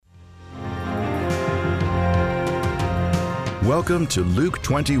Welcome to Luke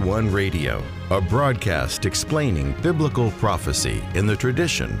 21 Radio, a broadcast explaining biblical prophecy in the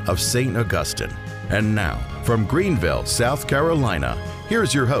tradition of St. Augustine. And now, from Greenville, South Carolina,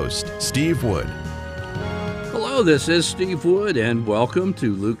 here's your host, Steve Wood. Hello, this is Steve Wood, and welcome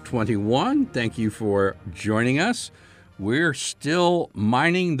to Luke 21. Thank you for joining us. We're still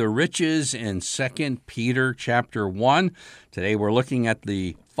mining the riches in 2 Peter chapter 1. Today we're looking at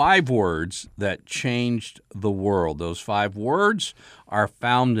the 5 words that changed the world. Those 5 words are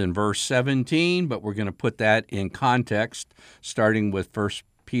found in verse 17, but we're going to put that in context, starting with 1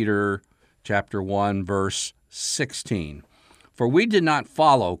 Peter chapter 1, verse 16. For we did not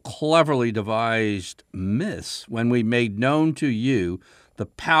follow cleverly devised myths when we made known to you the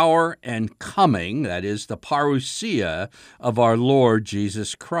power and coming, that is, the parousia of our Lord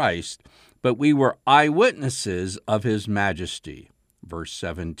Jesus Christ, but we were eyewitnesses of his majesty. Verse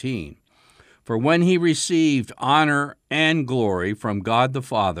 17. For when he received honor and glory from God the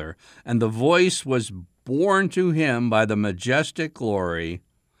Father, and the voice was borne to him by the majestic glory,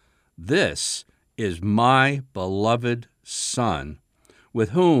 "This is my beloved Son,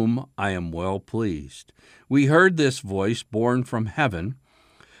 with whom I am well pleased." We heard this voice borne from heaven,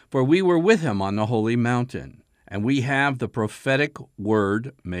 for we were with him on the holy mountain, and we have the prophetic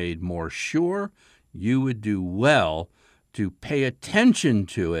word made more sure. You would do well to pay attention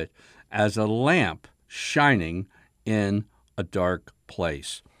to it as a lamp shining in a dark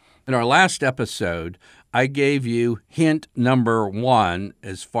place. In our last episode, I gave you hint number 1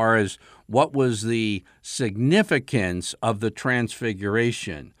 as far as what was the significance of the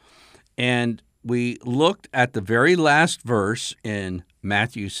transfiguration. And we looked at the very last verse in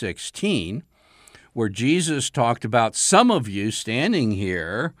Matthew 16, where Jesus talked about some of you standing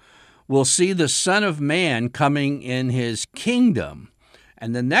here will see the Son of Man coming in his kingdom.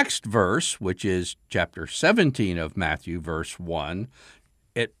 And the next verse, which is chapter 17 of Matthew, verse 1,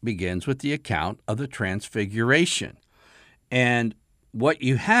 it begins with the account of the transfiguration. And what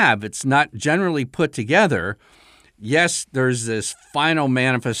you have, it's not generally put together. Yes, there's this final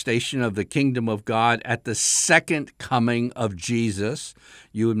manifestation of the kingdom of God at the second coming of Jesus.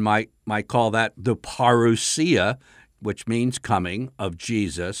 You might call that the parousia, which means coming of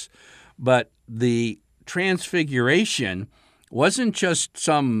Jesus. But the transfiguration wasn't just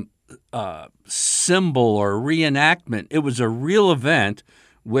some symbol or reenactment. It was a real event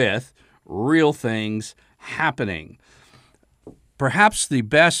with real things happening. Perhaps the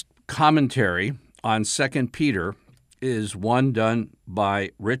best commentary on 2 Peter is one done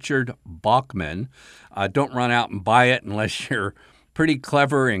by Richard Bachman. Don't run out and buy it unless you're pretty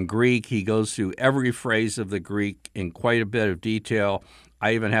clever in Greek. He goes through every phrase of the Greek in quite a bit of detail.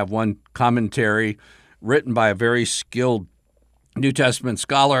 I even have one commentary written by a very skilled New Testament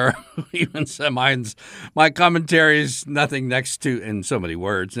scholar who even said my commentary is nothing next to, in so many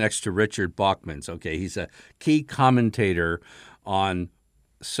words, next to Richard Bachman's. Okay, he's a key commentator on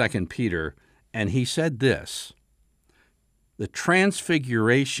 2 Peter, and he said this: the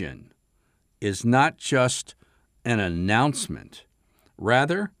transfiguration is not just an announcement.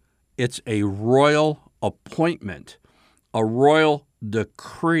 Rather, it's a royal appointment, a royal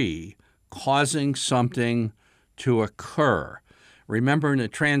decree causing something to occur. Remember, in the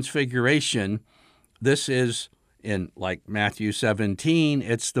transfiguration, this is in like Matthew 17,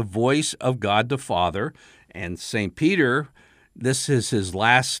 it's the voice of God the Father, and St. Peter, this is his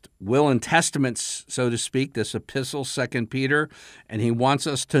last will and testament, so to speak, this epistle, 2 Peter, and he wants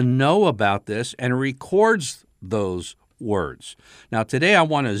us to know about this and records those words. Now, today I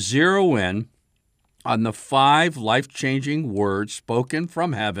want to zero in on the 5 life-changing words spoken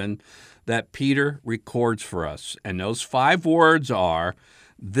from heaven that Peter records for us. And those 5 words are,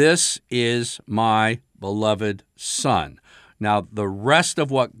 "This is my beloved Son." Now, the rest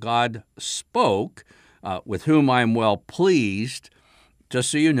of what God spoke, with whom I am well pleased, just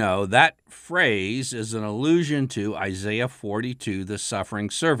so you know, that phrase is an allusion to Isaiah 42, the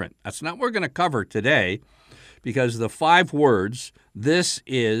suffering servant. That's not what we're going to cover today, because the 5 words, "This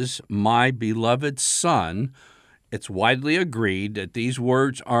is my beloved Son," it's widely agreed that these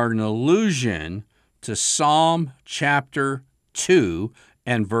words are an allusion to Psalm chapter 2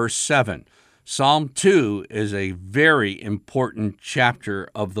 and verse 7. Psalm 2 is a very important chapter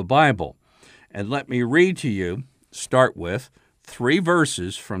of the Bible. And let me read to you, start with 3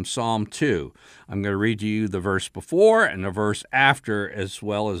 verses from Psalm 2. I'm going to read to you the verse before and the verse after, as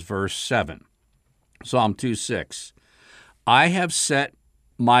well as verse 7. Psalm 2:6. I have set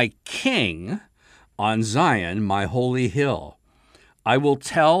my king on Zion, my holy hill. I will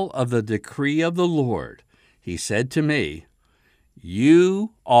tell of the decree of the Lord. He said to me,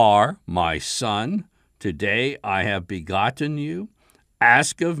 "You are my son. Today I have begotten you.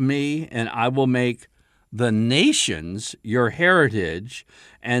 Ask of me, and I will make the nations your heritage,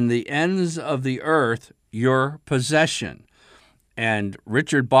 and the ends of the earth your possession. And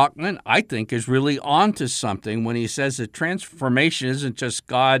Richard Bachman, I think, is really onto something when he says that transformation isn't just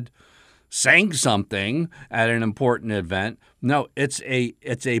God saying something at an important event. No, it's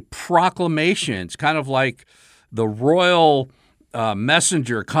a proclamation. It's kind of like the royal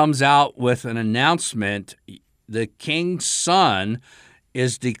messenger comes out with an announcement. The king's son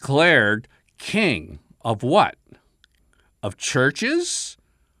is declared king of what? Of churches?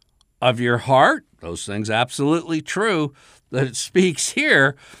 Of your heart? Those things absolutely true. That it speaks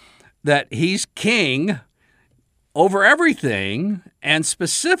here that he's king over everything, and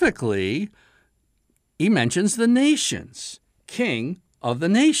specifically, he mentions the nations, king of the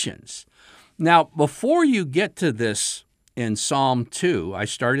nations. Now, before you get to this in Psalm 2, I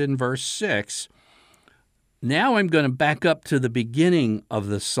started in verse 6. Now I'm going to back up to the beginning of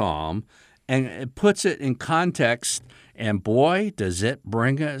the psalm, and it puts it in context, and boy, does it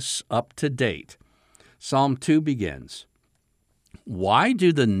bring us up to date. Psalm 2 begins, "Why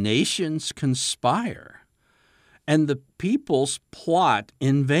do the nations conspire, and the peoples plot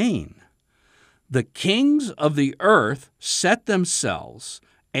in vain? The kings of the earth set themselves,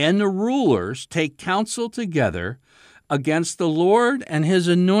 and the rulers take counsel together against the Lord and his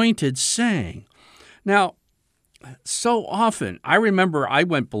anointed, saying." Now, so often, I remember I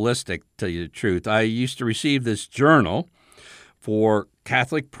went ballistic, to tell you the truth. I used to receive this journal for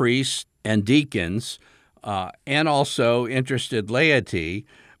Catholic priests and deacons, and also interested laity.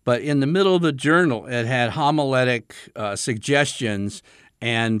 But in the middle of the journal, it had homiletic suggestions.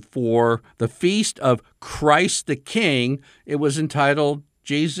 And for the feast of Christ the King, it was entitled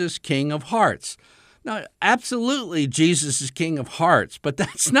Jesus, King of Hearts. Now, absolutely, Jesus is King of Hearts, but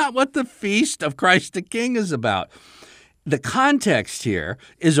that's not what the feast of Christ the King is about. The context here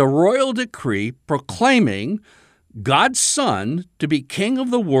is a royal decree proclaiming God's Son to be King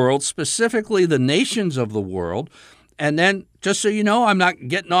of the world, specifically the nations of the world. And then, just so you know, I'm not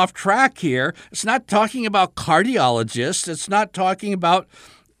getting off track here. It's not talking about cardiologists. It's not talking about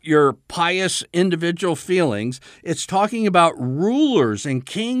your pious individual feelings. It's talking about rulers and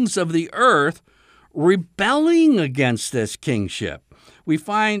kings of the earth rebelling against this kingship. We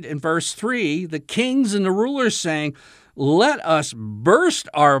find in verse 3, the kings and the rulers saying, "Let us burst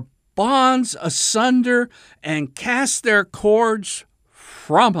our bonds asunder and cast their cords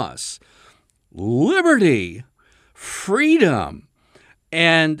from us." Liberty, freedom.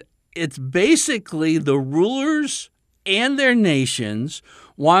 And it's basically the rulers and their nations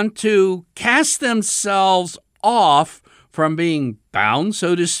want to cast themselves off from being bound,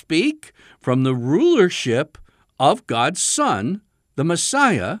 so to speak, from the rulership of God's Son, the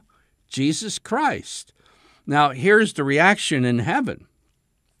Messiah, Jesus Christ. Now, here's the reaction in heaven.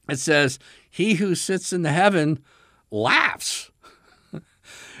 It says, "He who sits in the heaven laughs."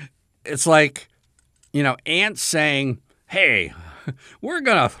 It's like, ants saying, "Hey, we're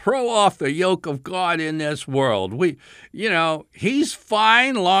going to throw off the yoke of God in this world. He's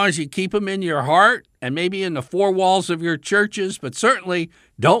fine as long as you keep him in your heart and maybe in the four walls of your churches, but certainly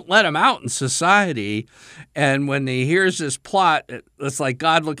don't let him out in society." And when he hears this plot, it's like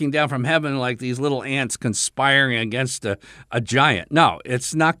God looking down from heaven like these little ants conspiring against a giant. No,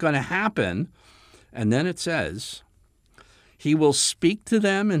 it's not going to happen. And then it says, "He will speak to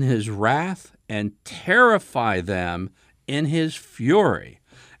them in his wrath and terrify them in his fury,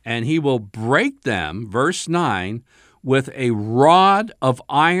 and he will break them," verse 9, "with a rod of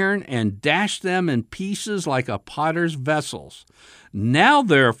iron and dash them in pieces like a potter's vessels. Now,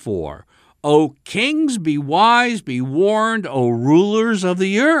 therefore, O kings, be wise, be warned, O rulers of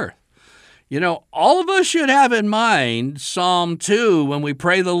the earth." All of us should have in mind Psalm 2 when we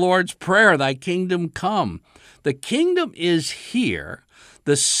pray the Lord's Prayer, "Thy kingdom come." The kingdom is here.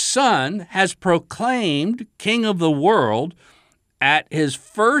 The Son has proclaimed King of the world at his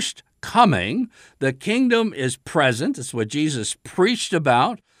first coming. The kingdom is present. It's what Jesus preached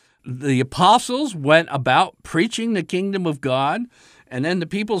about. The apostles went about preaching the kingdom of God. And then the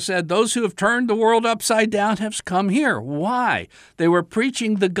people said, "Those who have turned the world upside down have come here." Why? They were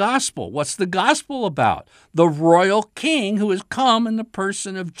preaching the gospel. What's the gospel about? The royal king who has come in the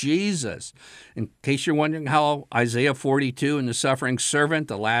person of Jesus. In case you're wondering how Isaiah 42 and the suffering servant,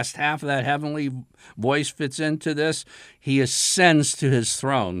 the last half of that heavenly voice fits into this, he ascends to his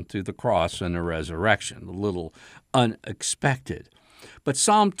throne through the cross and the resurrection. A little unexpected. But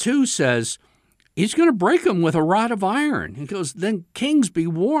Psalm 2 says, he's going to break them with a rod of iron. He goes, "Then kings be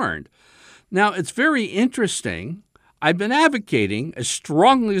warned." Now, it's very interesting. I've been advocating as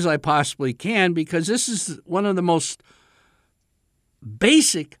strongly as I possibly can because this is one of the most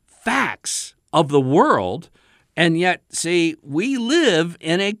basic facts of the world. And yet, see, we live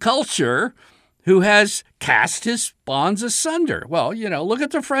in a culture who has cast his bonds asunder. Well, look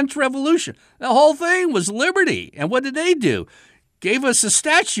at the French Revolution. The whole thing was liberty. And what did they do? Gave us a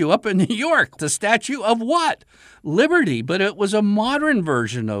statue up in New York. The statue of what? Liberty. But it was a modern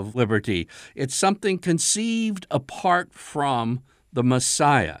version of liberty. It's something conceived apart from the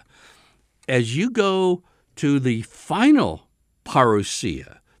Messiah. As you go to the final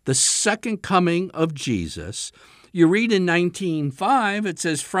parousia, the second coming of Jesus, you read in 19:5, it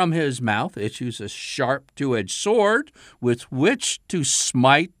says, "From his mouth issues a sharp two-edged sword with which to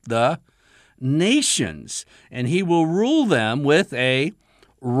smite the nations, and he will rule them with a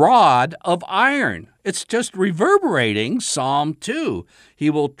rod of iron." It's just reverberating Psalm 2. He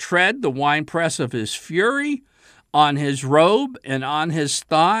will tread the winepress of his fury. On his robe and on his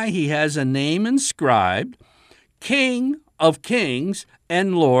thigh he has a name inscribed, King of Kings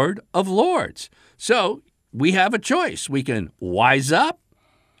and Lord of Lords. So we have a choice. We can wise up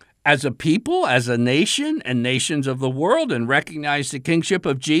as a people, as a nation, and nations of the world, and recognize the kingship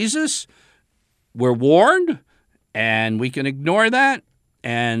of Jesus. We're warned, and we can ignore that,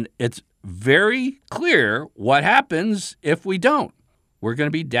 and it's very clear what happens if we don't. We're going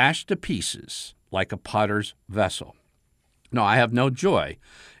to be dashed to pieces like a potter's vessel. No, I have no joy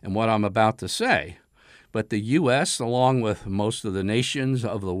in what I'm about to say, but the U.S., along with most of the nations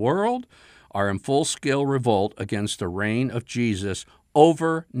of the world, are in full-scale revolt against the reign of Jesus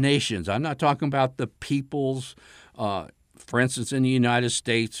over nations. I'm not talking about the peoples. For instance, in the United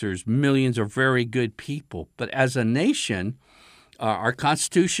States, there's millions of very good people. But as a nation, our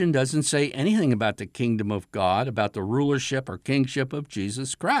Constitution doesn't say anything about the kingdom of God, about the rulership or kingship of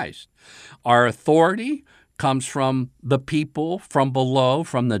Jesus Christ. Our authority comes from the people, from below,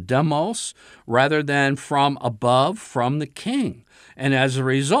 from the demos, rather than from above, from the king. And as a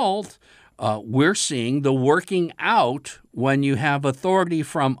result, we're seeing the working out when you have authority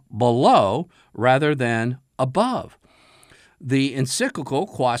from below rather than above. The encyclical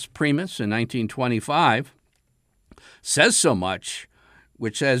Quas Primus in 1925 says so much,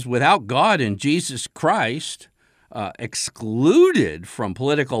 which says, without God and Jesus Christ excluded from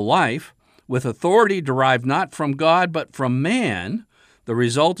political life, with authority derived not from God but from man, the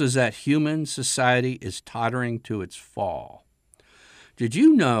result is that human society is tottering to its fall. Did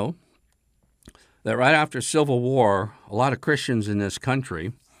you know that right after Civil War, a lot of Christians in this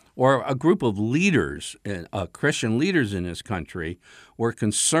country, or a group of leaders, Christian leaders in this country, were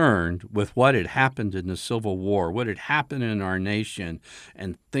concerned with what had happened in the Civil War, what had happened in our nation,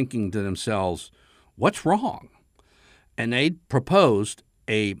 and thinking to themselves, what's wrong? And they proposed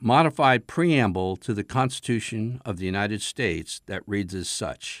a modified preamble to the Constitution of the United States that reads as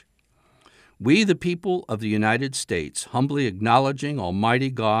such: "We, the people of the United States, humbly acknowledging Almighty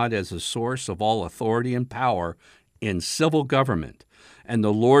God as the source of all authority and power in civil government, and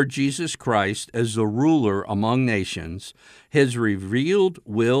the Lord Jesus Christ as the ruler among nations, his revealed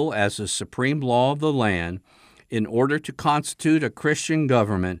will as the supreme law of the land, in order to constitute a Christian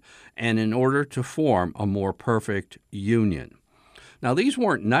government and in order to form a more perfect union." Now, these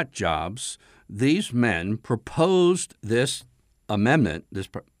weren't nut jobs. These men proposed this amendment, this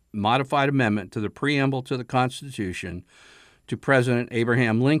modified amendment to the preamble to the Constitution, to President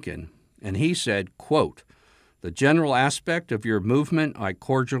Abraham Lincoln. And he said, quote, "The general aspect of your movement I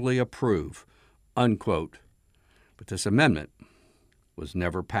cordially approve," unquote. But this amendment was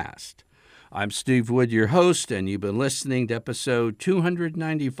never passed. I'm Steve Wood, your host, and you've been listening to episode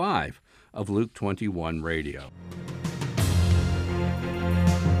 295 of Luke 21 Radio.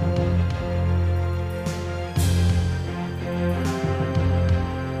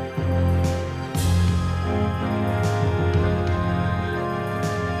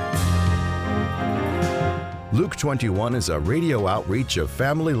 Luke 21 is a radio outreach of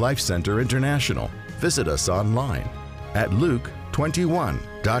Family Life Center International. Visit us online at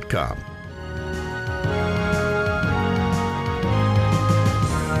luke21.com.